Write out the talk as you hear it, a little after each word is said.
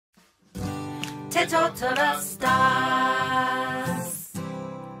to talk to the stars.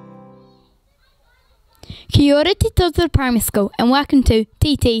 Kia ora te toto primary school and welcome to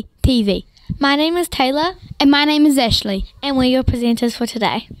TT TV. My name is Tayla. And my name is Ashleigh. And we're your presenters for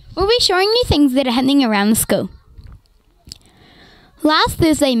today. We'll be showing you things that are happening around the school. Last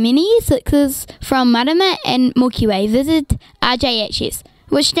Thursday, many Year 6s from Marama and Mokiwe visited RJHS,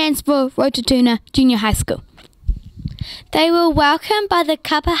 which stands for Rotorua Junior High School. They were welcomed by the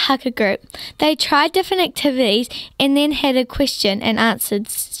Kapa Haka group. They tried different activities and then had a question and answer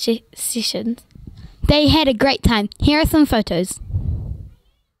sessions. They had a great time. Here are some photos.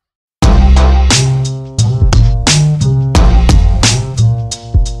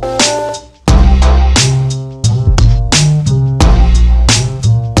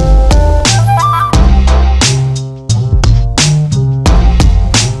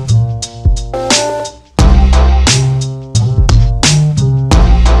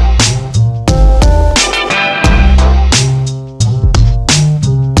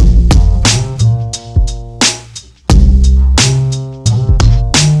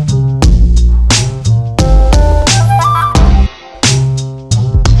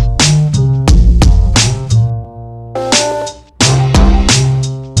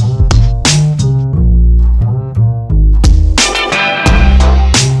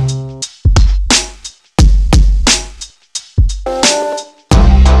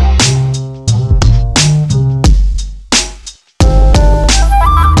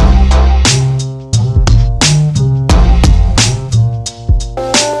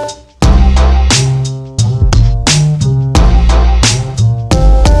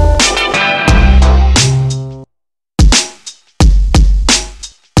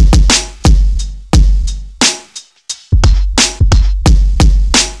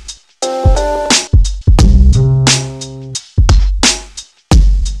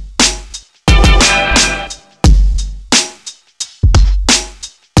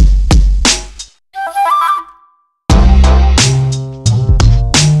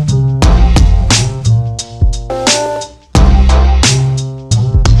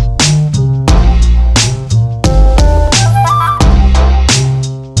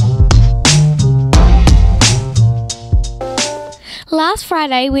 Last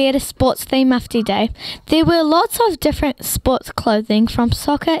Friday we had a sports theme mufti day. There were lots of different sports clothing, from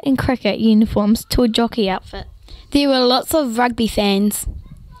soccer and cricket uniforms to a jockey outfit. There were lots of rugby fans.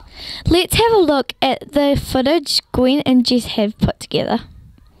 Let's have a look at the footage Gwen and Jess have put together.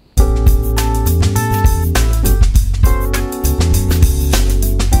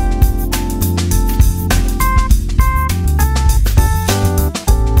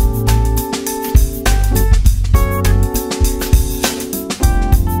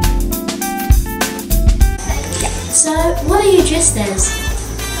 So, what are you dressed as?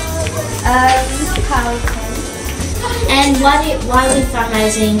 Pelican. And why are we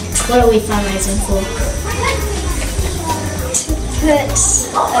fundraising? What are we fundraising for? To put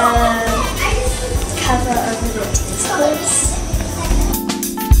cover over the testicles.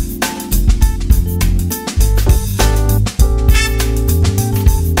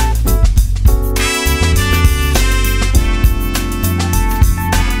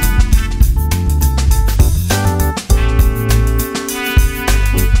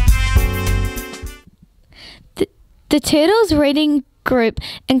 The Turtles reading group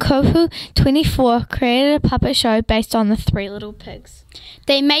in Kopu 24 created a puppet show based on the Three Little Pigs.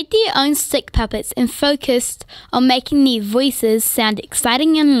 They made their own stick puppets and focused on making their voices sound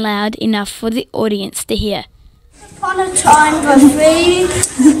exciting and loud enough for the audience to hear. Upon a time where three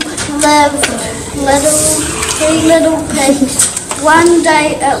little pigs. One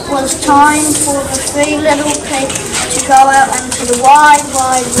day it was time for the three little pigs to go out into the wide,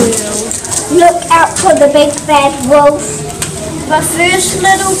 wide world. Look out for the big bad wolf. The first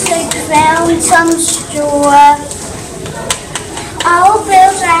little pig found some straw. I'll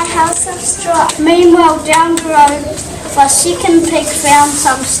build a house of straw. Meanwhile, down the road, the second pig found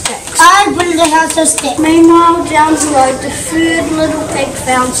some sticks. I'll build a house of sticks. Meanwhile, down the road, the third little pig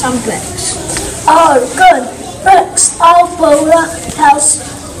found some bricks. Oh, good. Bricks. I'll build a house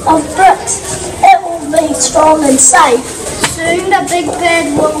of bricks. It will be strong and safe. Soon the big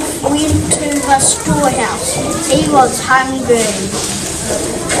bad wolf went to the storehouse. He was hungry.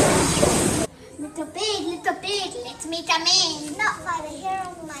 Little pig, let me come in. Not by the hair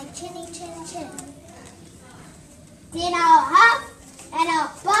of my chinny chin chin. Then I'll huff and I'll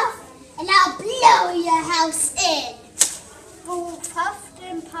puff and I'll blow your house in. Bull puffed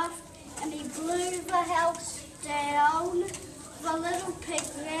and puffed and he blew the house down. The little pig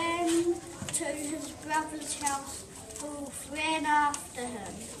ran to his brother's house. Wolf ran after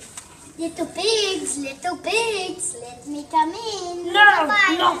him. Little pigs, let me come in. No,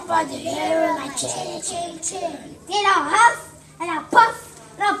 not by the hair of my chin, chin, chin. Then I'll huff and I'll puff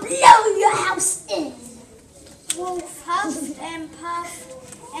and I'll blow your house in. Wolf huffed and puffed,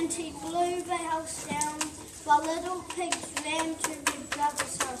 and he blew the house down. While little pigs ran to their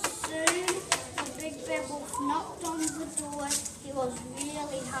brother's house. Soon, the big bad wolf knocked on the door. He was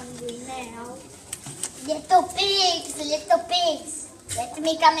really hungry now. Little pigs, let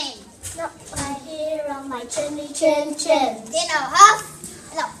me come in. Not my hair on my chinny chin chin. Then I'll huff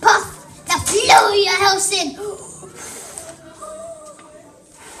and I'll puff and I'll blow your house in.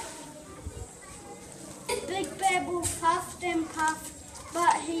 Big bad wolf huffed and puffed,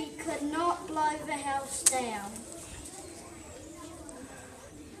 but he could not blow the house down.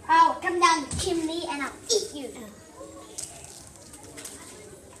 I'll come down the chimney and I'll eat you.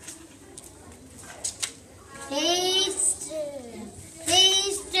 Please do.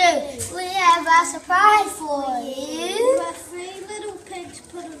 We have a surprise for you. The three little pigs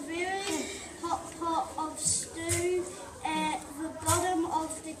put a very hot pot of stew at the bottom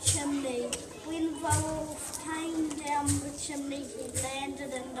of the chimney. When the wolf came down the chimney, he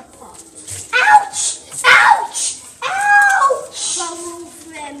landed in the pot. Ouch! Ouch! Ouch! The wolf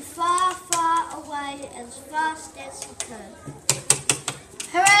ran far, far away as fast as he could.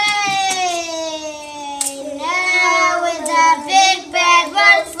 Hooray! Now with the big bad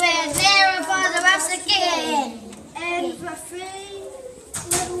wolf, we're there for the us again. And the three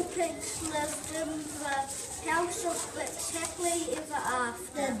little pigs lived in the house of bricks happily ever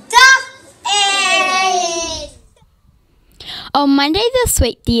after. The end! On Monday this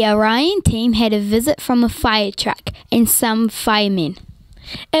week, the Orion team had a visit from a fire truck and some firemen.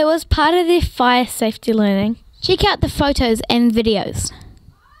 It was part of their fire safety learning. Check out the photos and videos.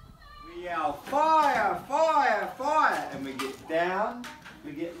 We yell fire, fire, fire, and we get down,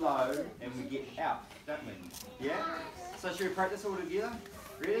 we get low, and we get out, don't we? Yeah? So should we practice all together?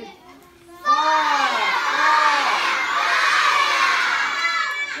 Ready? Fire! Fire!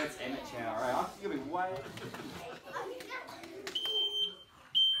 That's amateur, alright? I think you'll be way...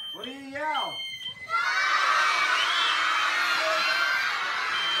 What do you yell?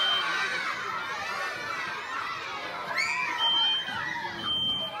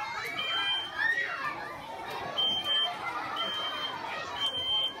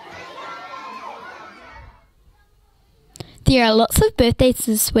 There are lots of birthdays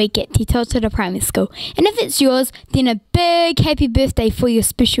this week at Te Tautara Primary School, and if it's yours, then a big happy birthday for your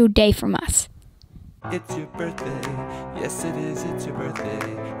special day from us. It's your birthday, yes it is, it's your birthday,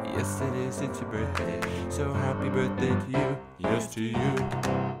 yes it is, it's your birthday, so happy birthday to you, yes to you.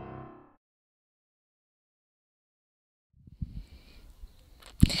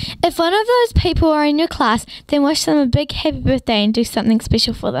 If one of those people are in your class, then wish them a big happy birthday and do something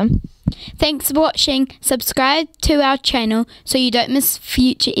special for them. Thanks for watching. Subscribe to our channel so you don't miss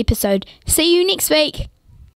future episodes. See you next week.